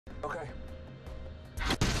Okay.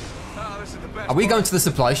 Are we going to the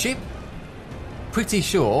supply ship? Pretty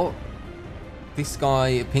sure this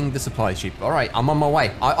guy pinged the supply ship. All right, I'm on my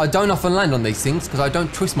way. I don't often land on these things because I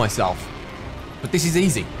don't trust myself. But this is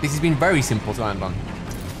easy. This has been very simple to land on.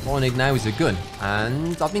 All I need now is a gun.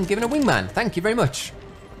 And I've been given a wingman. Thank you very much.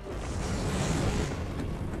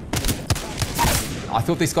 I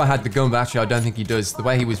thought this guy had the gun, but actually I don't think he does. The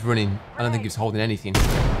way he was running, I don't think he was holding anything.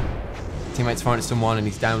 Teammate's firing at someone and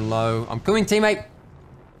he's down low. I'm coming, teammate.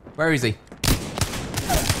 Where is he?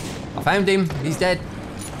 I found him. He's dead.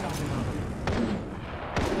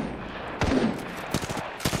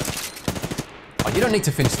 Oh, you don't need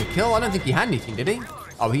to finish the kill. I don't think he had anything, did he?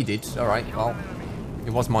 Oh, he did. All right. Well,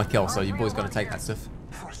 it was my kill, so you boys got to take that stuff.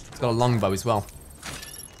 It's got a longbow as well.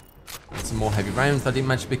 And some more heavy rounds that I didn't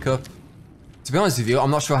manage to pick up. To be honest with you,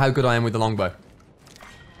 I'm not sure how good I am with the longbow.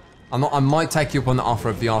 I might take you up on the offer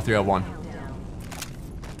of the R301.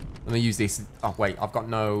 Let me use this. Oh, wait. I've got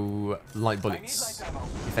no light bullets.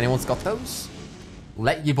 If anyone's got those,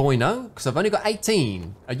 let your boy know, because I've only got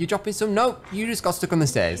 18. Are you dropping some? No, you just got stuck on the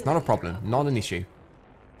stairs. Not a problem. Not an issue.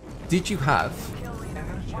 Did you have...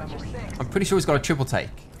 I'm pretty sure he's got a triple take,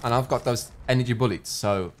 and I've got those energy bullets,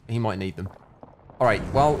 so he might need them. All right.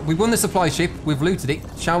 Well, we won the supply ship. We've looted it.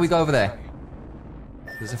 Shall we go over there?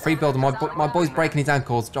 There's a free builder. My boy's breaking his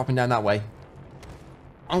ankles, dropping down that way.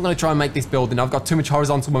 I'm going to try and make this building. I've got too much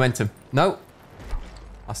horizontal momentum. No.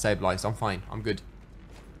 I stabilised. I'm fine. I'm good.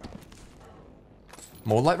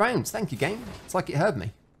 More light rounds. Thank you, game. It's like it heard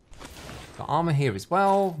me. Got armour here as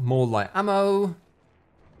well. More light ammo.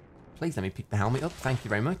 Please let me pick the helmet up. Thank you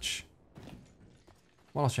very much.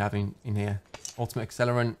 What else are you having in here? Ultimate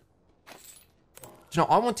accelerant. Do you know,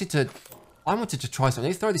 I wanted to try something.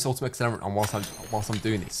 Let's throw this ultimate accelerant on whilst I'm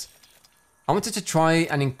doing this. I wanted to try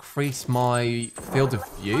and increase my field of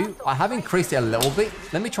view. I have increased it a little bit.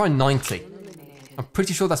 Let me try 90. I'm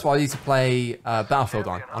pretty sure that's what I used to play Battlefield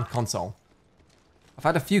on console. I've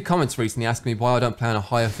had a few comments recently asking me why I don't play on a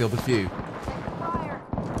higher field of view.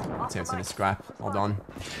 Let's see what's in a scrap. Hold on.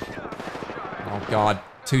 Oh god,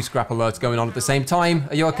 2 scrap alerts going on at the same time.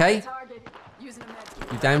 Are you okay?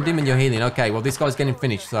 You downed him and you're healing. Okay, well this guy's getting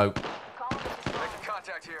finished, so...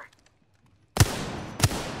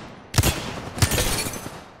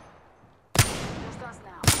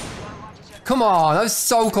 Come on, that was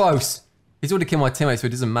so close. He's already killed my teammate, so it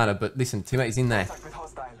doesn't matter. But listen, teammate is in there.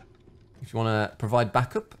 If you want to provide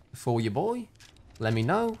backup for your boy, let me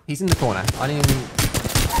know. He's in the corner.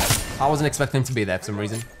 I wasn't expecting him to be there for some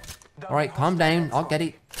reason. All right, calm down. I'll get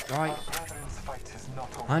it. All right.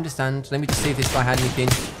 I understand. Let me just see if this guy had anything.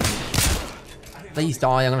 Please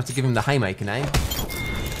die. I'm going to have to give him the haymaker now.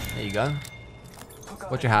 There you go.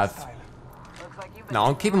 What you have? No,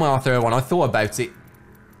 I'm keeping my R301. I thought about it.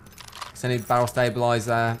 Extended barrel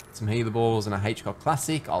stabilizer, some healables, and a HCOG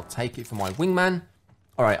classic. I'll take it for my wingman.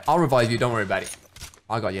 All right, I'll revive you. Don't worry about it.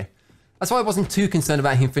 I got you. That's why I wasn't too concerned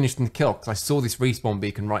about him finishing the kill, because I saw this respawn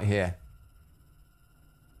beacon right here.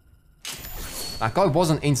 That guy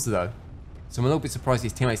wasn't insta though, so I'm a little bit surprised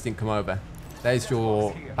his teammates didn't come over. There's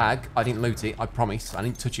your bag. I didn't loot it. I promise. I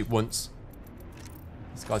didn't touch it once.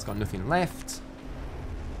 This guy's got nothing left.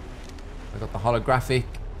 I got the holographic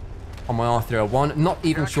on my R301. Not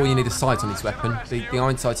even sure you need a sight on this weapon. The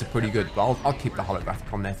iron sights are pretty good, but I'll keep the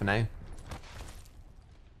holographic on there for now.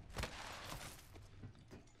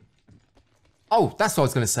 Oh, that's what I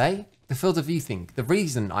was going to say. The field of view thing. The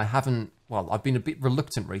reason I haven't... Well, I've been a bit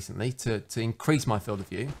reluctant recently to increase my field of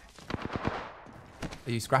view.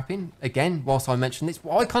 Are you scrapping? Again, whilst I mention this.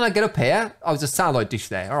 Why can't I get up here? Oh, there's a satellite dish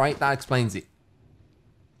there. All right, that explains it.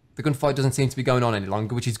 The gunfight doesn't seem to be going on any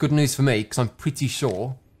longer, which is good news for me, because I'm pretty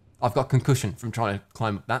sure I've got concussion from trying to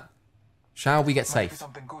climb up that. Shall we get safe?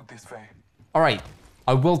 All right,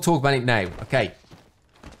 I will talk about it now. Okay.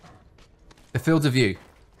 The field of view.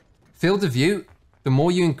 Field of view, the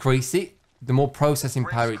more you increase it, the more processing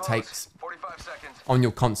power it takes on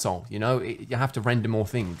your console. You know, you have to render more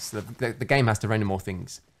things. The game has to render more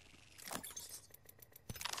things.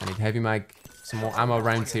 I need heavy mag, some more ammo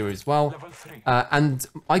rounds here as well. And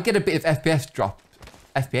I get a bit of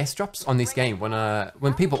FPS drops on this game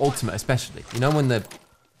when people ultimate, especially. You know, when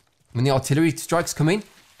the artillery strikes come in,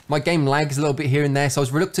 my game lags a little bit here and there, so I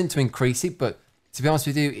was reluctant to increase it, but to be honest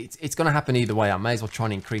with you, it's going to happen either way. I may as well try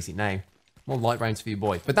and increase it now. More light rounds for you,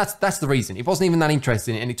 boy. But that's the reason. It wasn't even that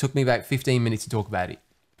interesting, and it took me about 15 minutes to talk about it.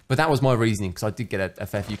 But that was my reasoning, because I did get a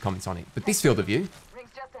fair few comments on it. But this field of view,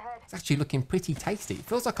 it's actually looking pretty tasty. It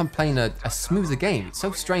feels like I'm playing a smoother game. It's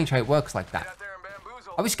so strange how it works like that.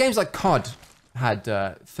 I wish games like COD had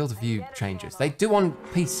field of view changes. They do on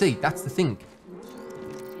PC, that's the thing.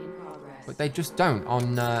 but they just don't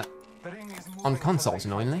on consoles,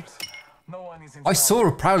 annoyingly. I saw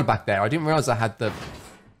a prowler back there. I didn't realize I had the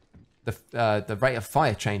rate of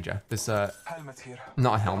fire changer. There's not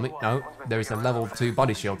a helmet, no. There is a level 2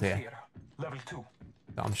 body shield here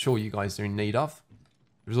that I'm sure you guys are in need of.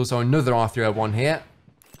 There's also another R301 here.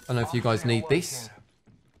 I don't know if you guys need this.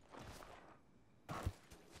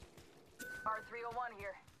 R301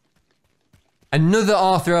 here. Another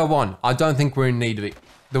R301. I don't think we're in need of it.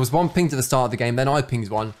 There was one ping to the start of the game, then I pinged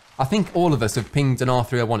one. I think all of us have pinged an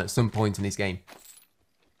R301 at some point in this game.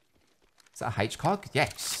 Is that a HCOG?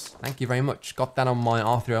 Yes. Thank you very much. Got that on my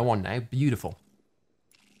R301 now. Beautiful.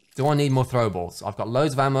 Do I need more throwables? I've got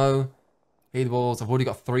loads of ammo. Healables. I've already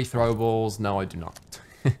got 3 throwables. No, I do not.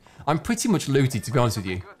 I'm pretty much looted, to be honest with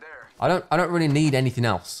you. I don't really need anything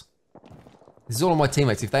else. This is all of my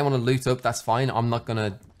teammates. If they want to loot up, that's fine. I'm not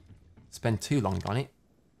gonna spend too long on it.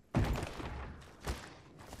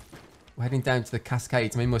 We're heading down to the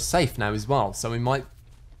Cascades. I mean, we're safe now as well, so we might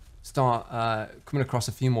start coming across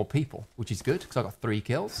a few more people, which is good, because I got 3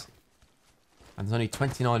 kills. And there's only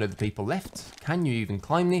 29 other people left. Can you even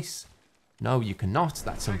climb this? No, you cannot.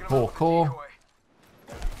 That's some poor core.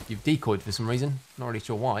 You've decoyed for some reason. Not really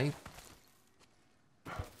sure why.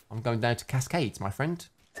 I'm going down to Cascades, my friend.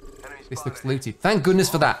 This looks looted. Thank goodness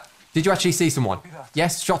for that. Did you actually see someone?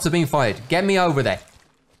 Yes, shots are being fired. Get me over there.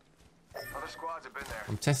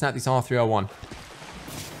 I'm testing out this R301.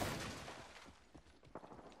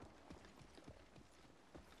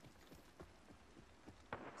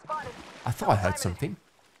 I thought I heard something.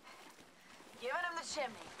 Giving him the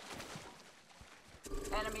chimney.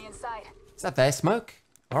 Enemy inside. Is that there, smoke?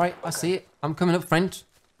 All right, I see it. I'm coming up, friend.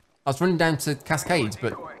 I was running down to Cascades,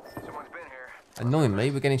 but annoyingly,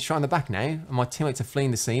 we're getting shot in the back now, and my teammates are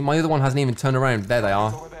fleeing the scene. My other one hasn't even turned around. There they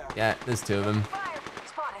are. Yeah, there's 2 of them.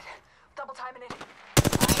 Spotted. Double timing it.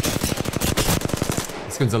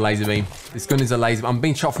 This gun's a laser beam. This gun is a laser beam. I'm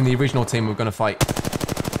being shot from the original team we're gonna fight.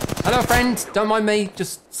 Hello, friend. Don't mind me.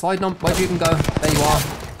 Just sliding on. Where you can go. There you are.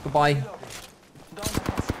 Goodbye.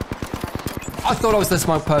 I thought I was the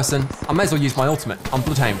smoke person. I may as well use my ultimate. I'm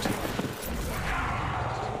bloodhound.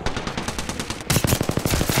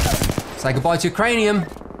 Say goodbye to your cranium.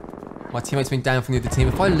 My teammate's been down from the other team.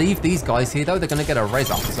 If I leave these guys here, though, they're going to get a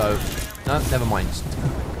res off. So, no, never mind.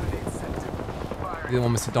 The other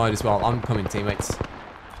one must have died as well. I'm coming, teammates.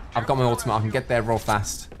 I've got my ultimate. I can get there real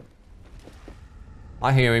fast.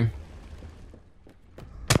 I hear him.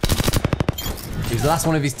 He's the last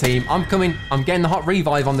one of his team. I'm coming. I'm getting the hot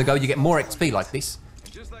revive on the go. You get more XP like this.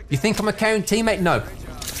 You think I'm a carrying teammate? No.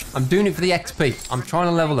 I'm doing it for the XP. I'm trying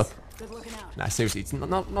to level up. Nah, seriously, it's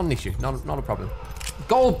not an issue. Not a problem.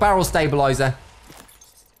 Gold barrel stabilizer.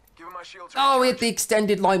 Oh, we had the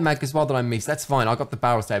extended light mag as well that I missed. That's fine. I got the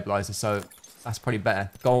barrel stabilizer, so that's probably better.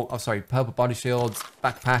 Gold, oh sorry, purple body shields,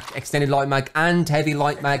 backpack, extended light mag, and heavy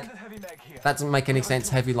light mag. That doesn't make any sense.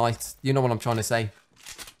 Heavy light. You know what I'm trying to say.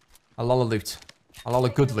 A lot of loot. A lot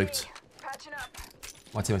of good loot.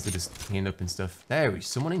 My teammates are just cleaning up and stuff. There is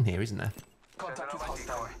someone in here, isn't there? What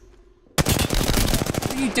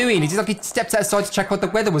are you doing? He's like he stepped outside to check what the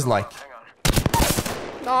weather was like.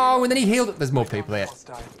 No, and then he healed up. There's more people here.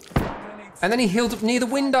 And then he healed up near the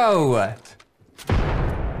window.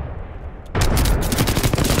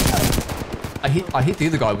 I hit the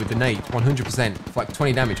other guy with the nade, 100%, for like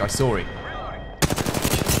 20 damage. I saw it.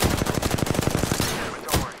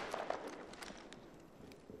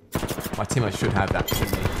 My teammate should have that,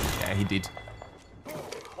 shouldn't he? Yeah, he did.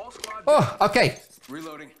 Oh, okay.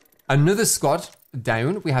 Reloading. Another squad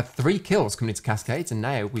down. We have 3 kills coming into Cascades, and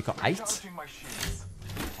now we've got 8.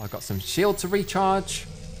 I've got some shield to recharge.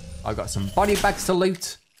 I've got some body bags to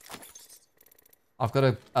loot. I've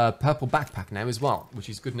got a purple backpack now as well, which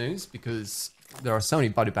is good news because there are so many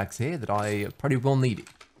body bags here that I probably will need it.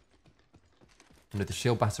 Another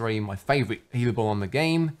shield battery, my favourite healable on the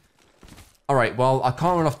game. Alright, well, I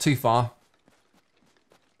can't run off too far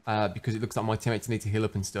because it looks like my teammates need to heal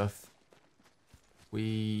up and stuff.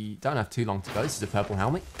 We don't have too long to go. This is a purple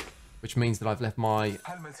helmet, which means that I've left my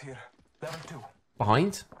Helmet here. Level 2.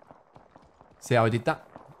 behind. See how I did that?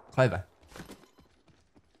 Clever.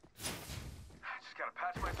 Just gotta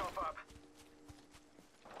patch myself up.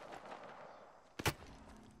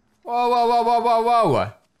 Whoa, whoa, whoa, whoa, whoa,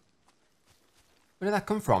 whoa. Where did that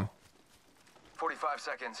come from? 45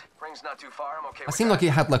 seconds. Ring's not too far. I'm okay. It seemed like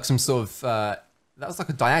it had like some sort of, that was like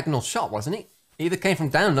a diagonal shot, wasn't it? It either came from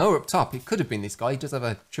down low or up top. It could have been this guy. He does have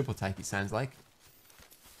a triple take, it sounds like.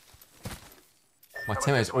 My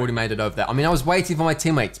teammate's already made it over there. I mean, I was waiting for my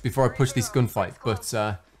teammates before I pushed this gunfight, but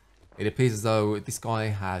it appears as though this guy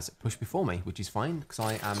has pushed before me, which is fine, because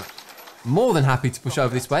I am more than happy to push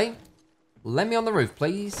over this way. Let me on the roof,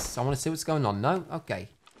 please. I want to see what's going on. No? Okay.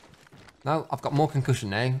 No, I've got more concussion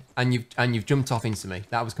now. And you've jumped off into me.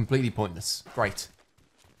 That was completely pointless. Great.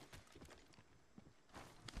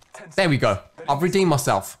 There we go. I've redeemed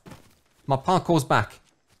myself. My parkour's back.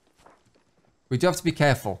 We do have to be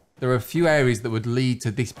careful. There are a few areas that would lead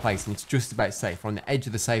to this place, and it's just about safe. We're on the edge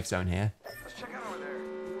of the safe zone here. Let's check out over there.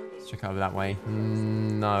 Let's check over that way.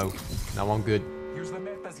 No. No, I'm good. Use the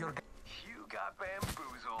map as your... You got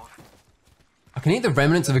bamboozled. I can hear the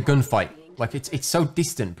remnants of a gunfight. Like, it's so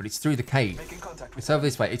distant, but it's through the cave. It's over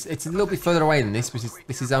this way. It's a little bit further away than this, which is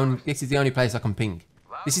this is the only place I can ping.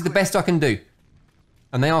 This is the best I can do.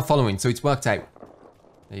 And they are following, so it's worked out.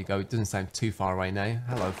 There you go. It doesn't sound too far away now.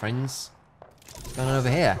 Hello, friends. What's going on over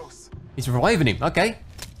here? He's reviving him. Okay.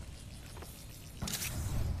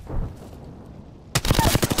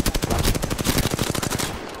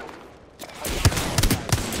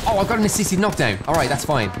 Oh, I got an assisted knockdown. All right, that's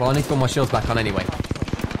fine. Well, I need to put my shields back on anyway.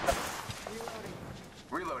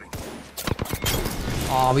 Reloading.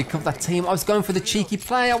 Oh, we covered that team. I was going for the cheeky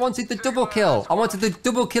play. I wanted the double kill. I wanted the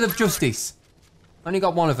double kill of justice. Only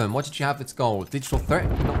got one of them. What did you have that's gold? Digital threat.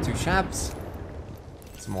 Not two shabs.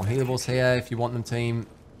 Some more healables here if you want them, team.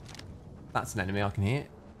 That's an enemy I can hear,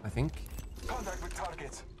 I think. Contact with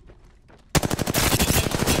target.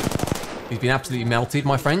 He's been absolutely melted,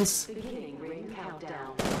 my friends.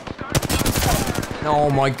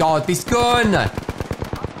 Oh my god, this gun!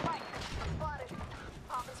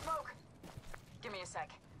 Give me a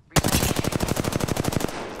sec.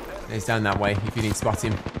 He's down that way, if you didn't spot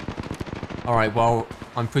him. Alright, well,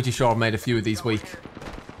 I'm pretty sure I've made a few of these weak.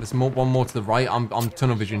 There's one more to the right. I'm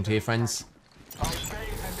tunnel visioned here, friends.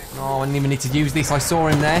 Oh, I didn't even need to use this. I saw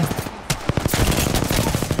him there.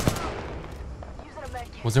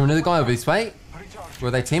 Was there another guy over this way? Were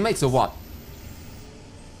they teammates or what?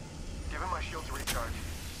 Give him my shield to recharge.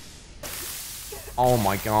 Oh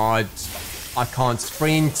my god. I can't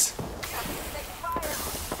sprint.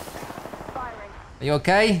 Are you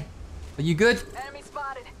okay? Are you good? Enemy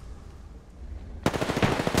spotted.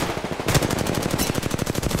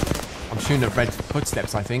 I'm shooting at red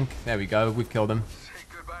footsteps, I think. There we go. We've killed him. Say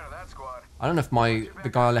goodbye to that squad. I don't know if the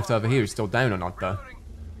guy I left over here is still down or not, though.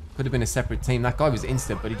 Could have been a separate team. That guy was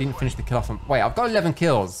instant, but he didn't finish the kill off. Wait, I've got 11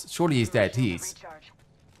 kills. Surely he's dead. He is.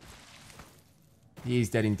 He is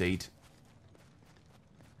dead indeed.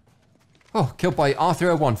 Oh, killed by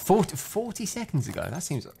R301 40 seconds ago. That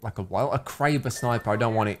seems like a while. A Kraber sniper. I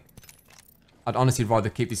don't want it. I'd honestly rather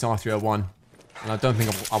keep this R301. And I don't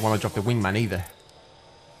think I want to drop the wingman either.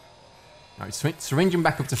 Alright, syringing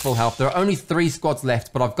back up to full health. There are only 3 squads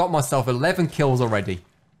left, but I've got myself 11 kills already.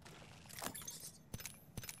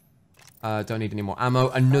 Don't need any more ammo.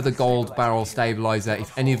 Another gold barrel stabilizer.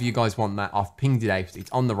 If any of you guys want that, I've pinged it out.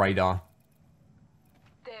 It's on the radar.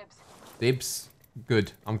 Dibs. Dibs.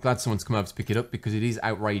 Good. I'm glad someone's come over to pick it up because it is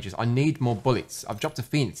outrageous. I need more bullets. I've dropped a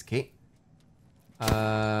Phoenix kit.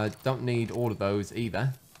 Don't need all of those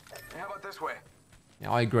either. How about this way?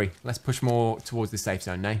 Yeah, I agree. Let's push more towards the safe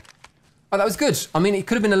zone now. Oh, that was good. I mean, it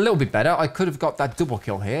could have been a little bit better. I could have got that double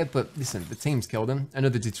kill here, but listen, the team's killed him.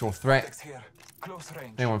 Another digital threat. Close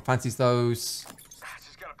range. Anyone fancies those?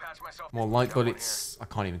 Just gotta patch myself. More light bullets. I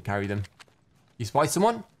can't even carry them. You spy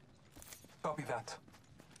someone? Copy that.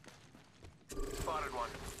 Spotted one.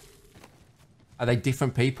 Are they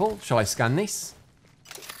different people? Shall I scan this?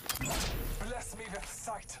 Bless me with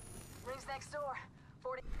sight. Rings next door.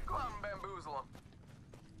 40. Go out and bamboozle him.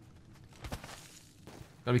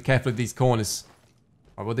 Gotta be careful of these corners.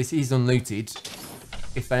 Alright, well, this is unlooted.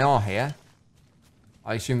 If they are here,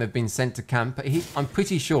 I assume they've been sent to camp. I'm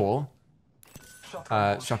pretty sure.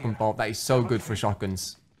 Shotgun bolt. That is so good for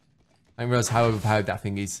shotguns. I didn't realize how overpowered that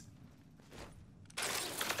thing is.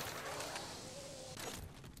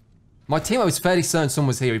 My teammate was fairly certain someone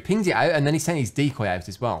was here. He pinged it out and then he sent his decoy out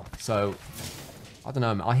as well. So, I don't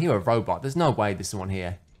know, man. I hear a robot. There's no way there's someone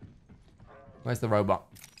here. Where's the robot?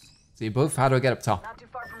 See above? How do I get up top? Not too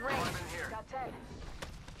far from range. Got 10.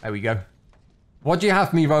 There we go. What do you have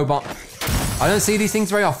for me, robot? I don't see these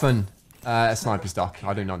things very often. A sniper stock.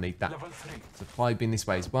 I do not need that. Supply bin this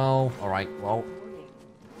way as well. Alright, well.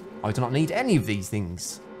 I do not need any of these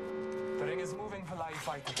things. The ring is moving for live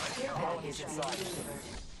fighting.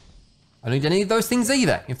 I don't need any of those things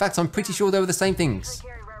either. In fact, I'm pretty sure they were the same things.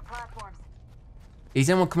 Carry rare platforms.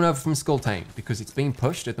 Is anyone coming over from Skull Town? Because it's being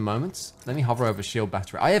pushed at the moment. Let me hover over shield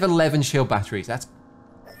battery. I have 11 shield batteries. That's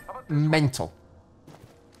mental.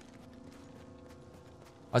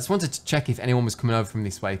 I just wanted to check if anyone was coming over from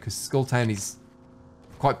this way, because Skull Town is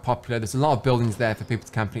quite popular. There's a lot of buildings there for people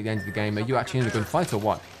to camp at the end of the game. Are you actually in a gunfight or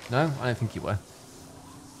what? No? I don't think you were.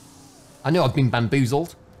 I knew I'd been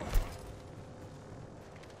bamboozled.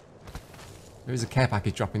 There is a care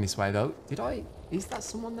package dropping this way, though. Did I? Is that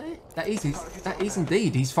someone there? That is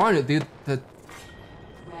indeed. He's firing at the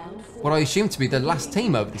what I assume to be the last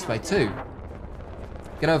team over this way, too.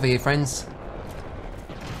 Get over here, friends.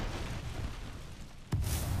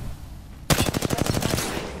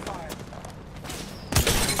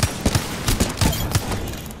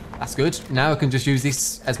 That's good. Now I can just use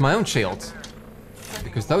this as my own shield.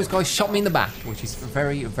 Because those guys shot me in the back, which is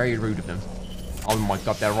very, very rude of them. Oh my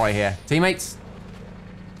god, they're right here. Teammates.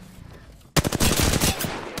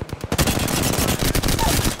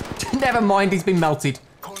 Never mind, he's been melted.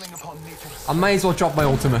 I may as well drop my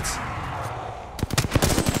ultimate.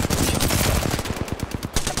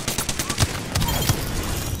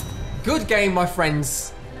 Good game, my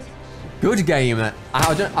friends. Good game.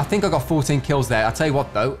 I think I got 14 kills there. I'll tell you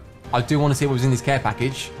what, though. I do want to see what was in this care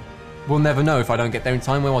package. We'll never know if I don't get there in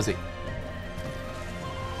time. Where was it?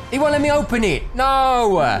 He won't let me open it.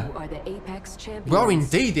 No. You are the Apex champions. We are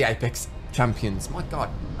indeed the Apex champions. My god,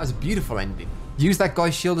 that was a beautiful ending. Use that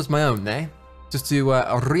guy's shield as my own there. Just to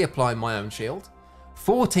reapply my own shield.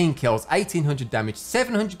 14 kills, 1800 damage,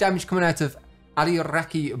 700 damage coming out of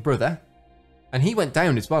Aliraki brother. And he went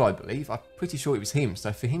down as well, I believe. I'm pretty sure it was him.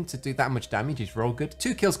 So for him to do that much damage is real good.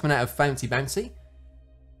 2 kills coming out of Bouncy Bouncy.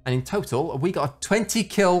 And in total, we got a 20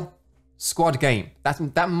 kill squad game.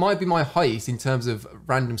 That might be my highest in terms of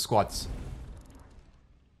random squads.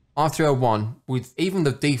 R301 with even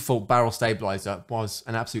the default barrel stabilizer was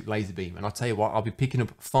an absolute laser beam. And I'll tell you what, I'll be picking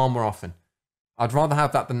up far more often. I'd rather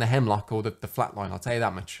have that than the Hemlock or the Flatline, I'll tell you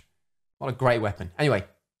that much. What a great weapon. Anyway,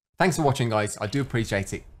 thanks for watching, guys. I do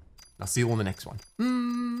appreciate it. I'll see you all in the next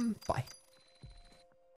one. Bye.